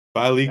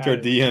If I leaked our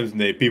DMs,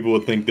 Nate, people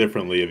would think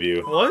differently of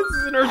you.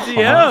 What's in our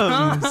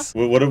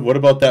DMs? What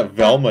about that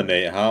Velma,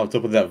 Nate? What's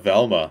up with that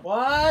Velma?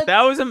 What?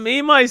 That was a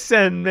meme I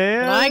sent,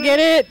 man. Can I get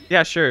it?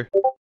 Yeah, sure.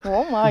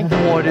 Oh my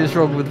god. What is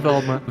wrong with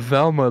Velma?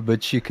 Velma,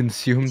 but she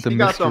consumed the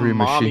mystery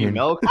machine.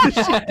 Milk.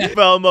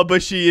 Velma,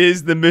 but she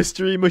is the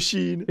mystery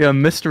machine. Yeah,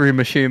 mystery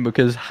machine,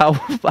 because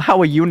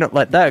how a unit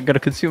like that gonna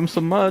consume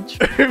so much?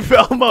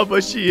 Velma,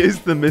 but she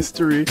is the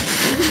mystery.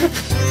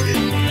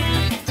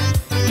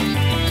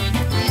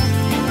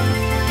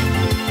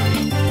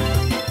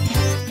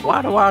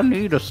 Why do I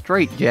need a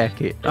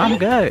straitjacket? I'm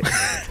good.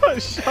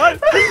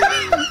 Shut.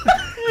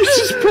 You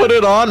just put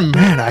it on.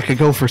 Man, I could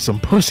go for some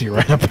pussy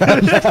right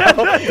about now.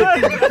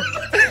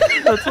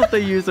 That's what they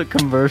use at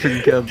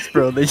conversion camps,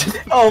 bro. They just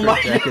Oh my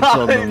jackets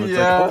on them. god, It's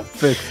yeah. like, oh,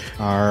 fixed.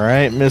 All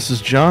right,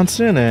 Mrs.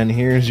 Johnson, and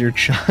here's your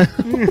child.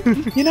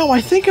 You know, I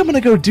think I'm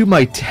gonna go do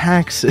my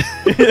taxes.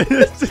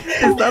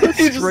 Is that a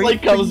He just, straight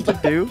like, comes thing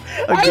to do?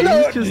 A I game's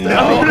don't just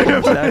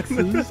know.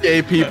 taxes?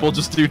 Gay people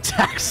just do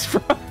tax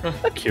fraud.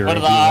 What are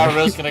the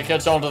IRS gonna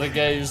catch on to the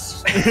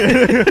gays?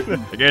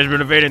 The guys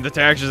been evading the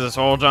taxes this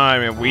whole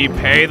time, and we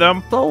pay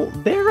them. So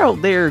they're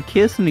out there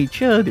kissing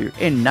each other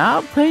and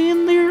not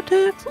paying their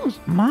taxes?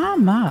 My.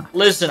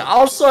 Listen,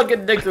 I'll suck a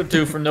dick or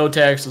two for no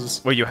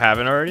taxes. Well, you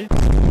haven't already?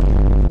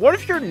 What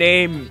if your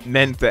name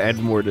meant the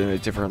N-word in a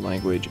different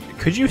language?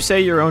 Could you say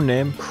your own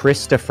name?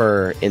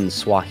 Christopher in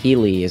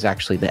Swahili is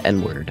actually the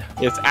N-word.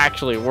 It's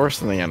actually worse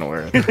than the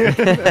N-word.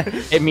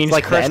 It means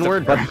Like the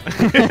N-word, but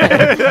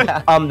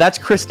that's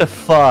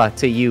Christopher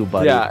to you,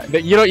 buddy. yeah,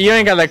 you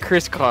ain't got that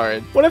Chris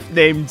card. What if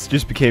names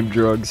just became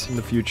drugs in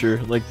the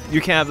future? Like, you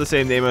can't have the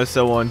same name as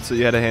someone, so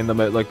you had to hand them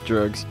out like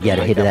drugs. You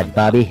gotta hit that,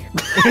 Bobby.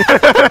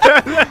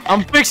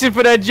 I'm fixing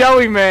for that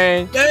Joey,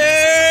 man.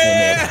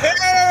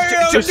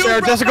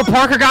 Sarah Jessica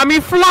Parker got me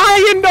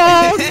flying,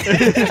 dog.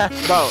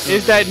 Bro,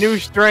 it's that new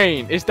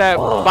strain. It's that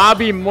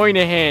Bobby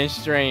Moynihan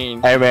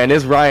strain. Hey man,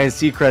 this Ryan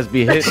Seacrest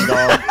be hitting,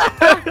 dog.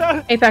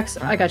 Apex,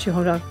 I got you.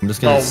 Hold on. I'm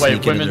just gonna Oh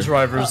wait, women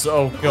drivers.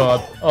 Oh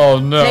god. Oh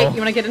no. Nate, you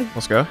wanna get in?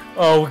 Let's go.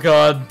 Oh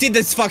god. Did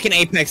this fucking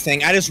Apex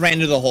thing. I just ran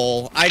into the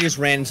hole. I just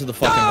ran into the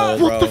fucking hole,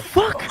 bro. What the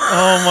fuck?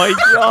 Oh my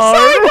god.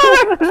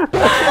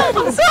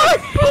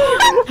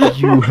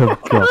 You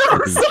have got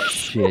to be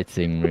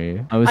shitting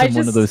me. I was in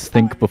one of those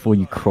think before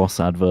you cross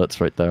adverts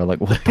right there. Like,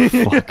 what the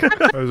fuck?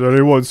 Has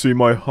anyone seen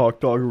my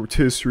hot dog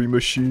rotisserie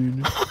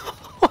machine?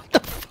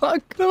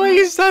 Fuck, the way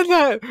you said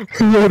that.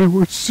 What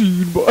was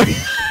seen by...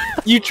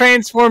 You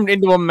transformed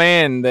into a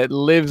man that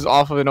lives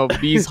off of an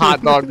obese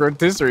hot dog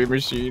rotisserie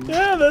machine.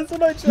 Yeah, that's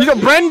what I just... You know,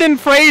 Brendan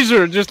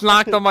Fraser just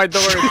knocked on my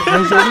door.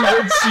 Has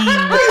anyone seen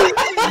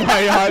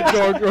my hot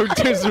dog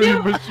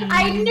rotisserie machine?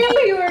 I knew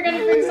you were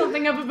gonna bring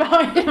something up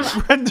about him.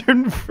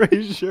 Brendan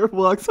Fraser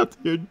walks up to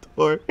your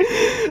door.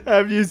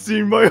 Have you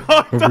seen my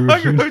hot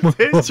dog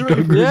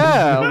rotisserie?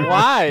 Yeah,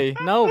 why?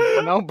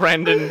 No,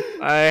 Brendan,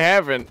 I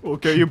haven't.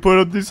 Okay, you put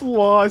up these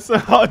lost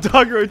hot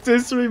dog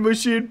rotisserie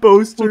machine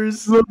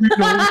posters.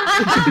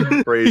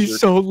 He's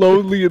so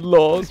lonely and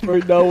lost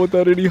right now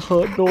without any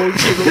hot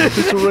dogs.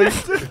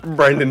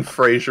 Brendan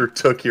Fraser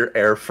took your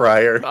air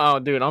fryer. Oh,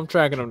 dude, I'm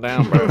tracking him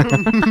down, bro.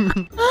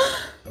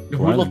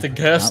 We let the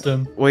gas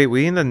in. Wait,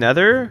 we in the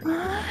nether?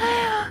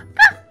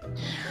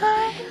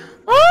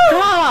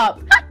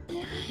 Stop!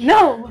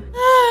 No!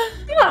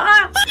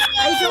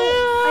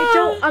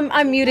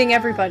 I'm muting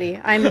everybody.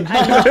 I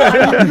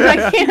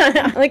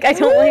can't. Like, I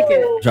don't like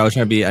it. I was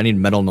trying to be. I need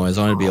metal noise.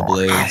 I want to be a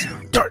blaze.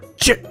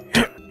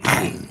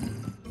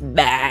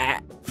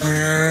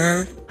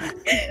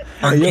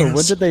 Yo,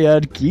 when did they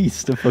add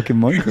geese to fucking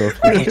Minecraft?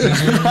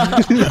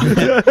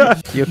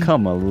 Your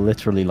comma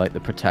literally like the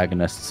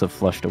protagonists have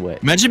flushed away.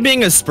 Imagine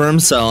being a sperm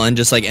cell and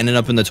just like ending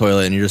up in the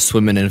toilet and you're just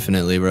swimming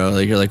infinitely, bro.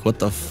 Like you're like, what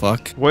the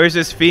fuck? Where's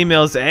this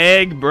female's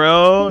egg,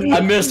 bro?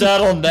 I missed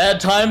out on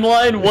that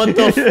timeline? What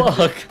the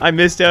fuck? I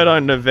missed out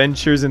on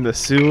adventures in the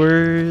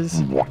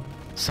sewers.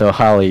 So,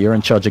 Halley, you're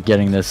in charge of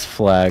getting this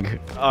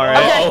flag.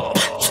 Alright.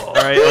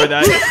 Alright, or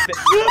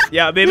that.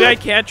 Yeah, maybe I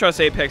can't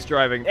trust Apex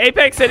driving.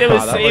 Apex said it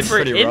was safer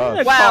in the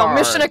car. Wow,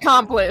 mission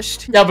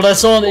accomplished. Yeah, but I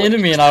saw an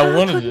enemy and I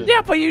wanted it.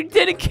 Yeah, but you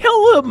didn't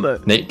kill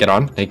him. Nate, get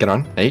on. Nate, get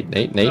on. Nate.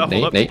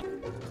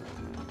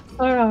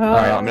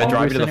 Alright, I'm gonna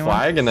drive you to the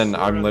flag, and then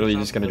I'm literally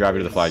just gonna drive you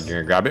to the flag. You're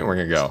gonna grab it, and we're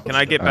gonna go. Can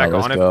I get back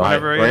on it go.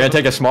 whenever We're gonna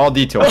take a small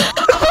detour. What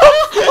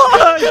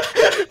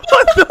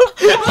the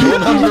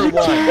Number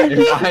one,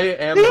 if I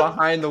am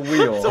behind the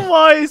wheel.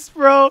 Twice,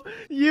 bro.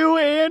 You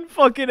and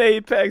fucking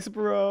Apex,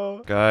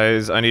 bro.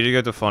 Guys, I need to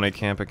go to Funny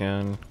Camp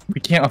again.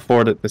 We can't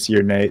afford it this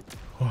year, Nate.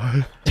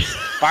 What?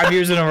 5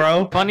 years in a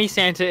row? Funny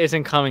Santa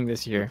isn't coming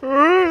this year.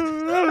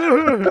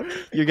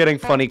 You're getting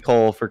funny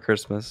coal for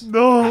Christmas.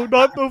 No,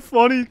 not the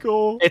funny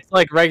coal. It's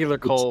like regular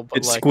coal, but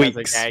it like squeaks.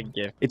 as a gag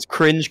gift. It's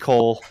cringe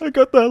coal. I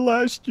got that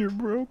last year,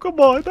 bro. Come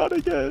on, not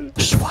again.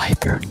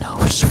 Swiper, no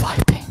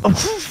swiping.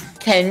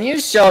 Can you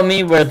show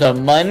me where the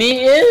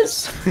money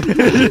is?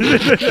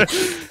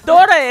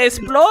 Dora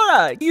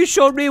Explorer, you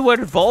showed me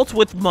where vault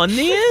with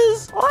money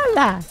is?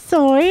 Hola,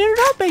 soy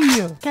robbing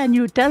you. Can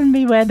you tell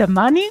me where the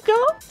money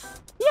goes?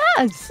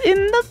 Yes, in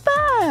the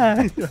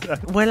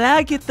bag. When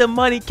I get the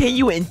money, can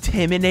you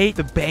intimidate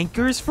the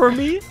bankers for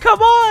me?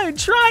 Come on,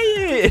 try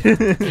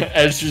it.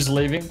 As she's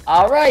leaving.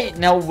 All right,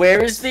 now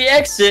where is the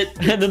exit?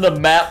 And then the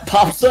map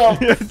pops up.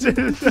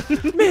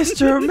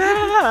 Mr.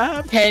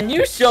 Map. Can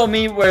you show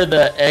me where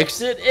the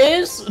exit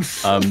is?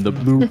 The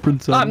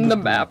blueprints. I'm the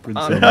map.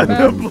 I'm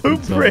The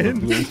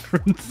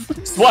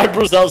blueprint.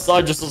 Swiper's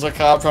outside just as a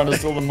cop trying to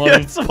steal the money.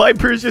 Yeah,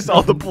 Swiper's just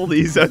all the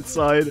police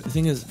outside. The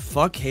thing is,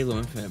 fuck Halo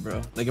Infinite,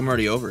 bro. Like, I'm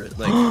already over it.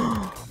 Like,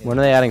 When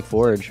are they adding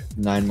Forge?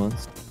 9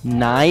 months.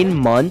 9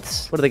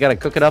 months? What do they gotta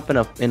cook it up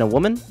in a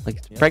woman?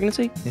 Like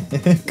pregnancy?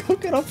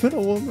 Cook it up in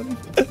a woman.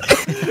 I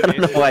don't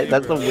know why.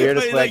 That's the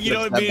weirdest way. like, you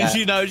know what I mean?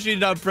 She's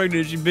not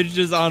pregnant. She bitch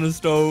just on a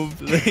stove.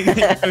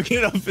 Cook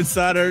it up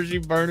inside her. She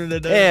burning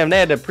it up. Damn, they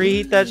had to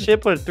preheat that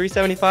shit. Put it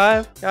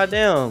 375.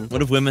 Goddamn.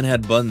 What if women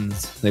had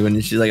buttons? Like when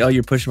she's like, "Oh,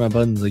 you're pushing my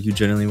buttons," like you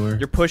generally were.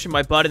 You're pushing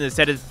my button and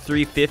set it to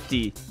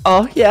 350.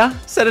 Oh yeah,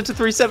 set it to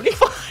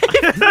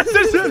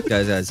 375.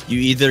 Guys, you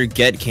either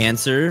get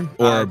cancer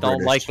or I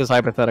don't like this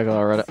hypothetical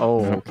already.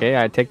 Oh,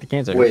 okay. I take the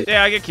cancer. Wait.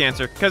 Yeah, I get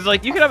cancer. Because,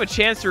 like, you could have a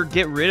chance to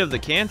get rid of the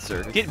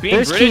cancer. Being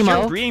There's British,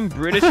 chemo. you're being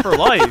British for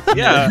life.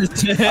 Yeah.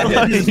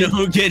 There's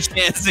no good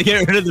chance to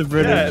get rid of the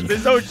British. Yeah,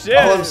 there's no shit.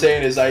 All I'm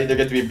saying is I either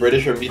get to be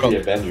British or meet the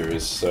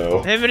Avengers,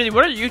 so... Hey, Invinitii,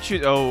 what are you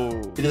choosing? Oh.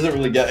 He doesn't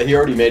really get... He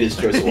already made his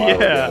choice a while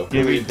Yeah. ago.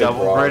 If he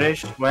double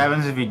British, what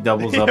happens if he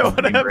doubles up? Yeah, on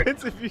what being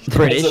happens if you...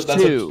 British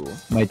That's a- 2.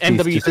 My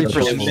teeth just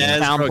NW3 Yes,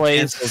 sound bro,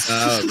 plays. cancels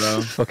out,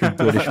 bro. fucking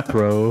British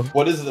pro.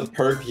 What is the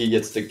perk he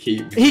gets to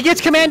keep? He gets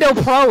Commando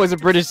Pro as a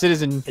British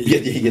citizen.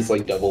 He gets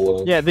like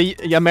double... Yeah, the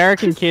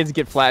American kids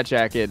get flat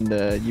jacket and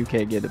the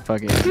UK get a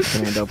fucking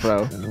Commando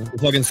Pro. The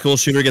fucking school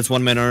shooter gets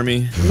one-man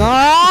army.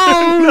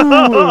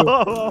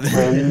 No!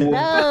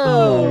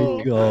 Oh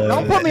my god.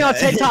 Don't put me on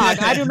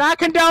TikTok. I do not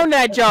condone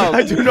that joke.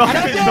 I do not.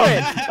 I don't do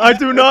it. I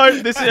do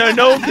not. This is a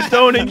no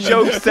condoning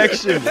joke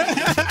section.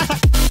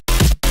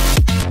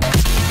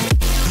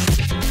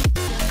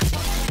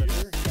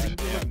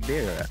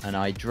 Beer, and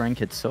I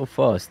drank it so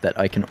fast that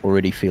I can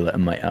already feel it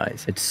in my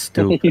eyes. It's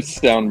stupid. You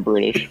sound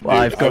British. Well,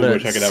 I've got I a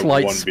wish I could have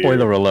slight one spoiler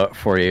beer. alert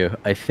for you.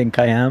 I think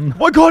I am.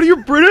 Oh my god,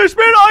 you're British,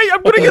 man!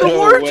 I'm gonna get No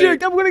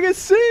allergic! way. I'm gonna get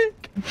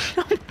sick!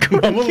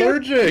 I'm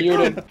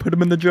allergic. Put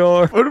him in the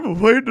jar.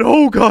 Wait,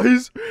 no,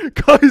 guys!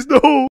 Guys, no!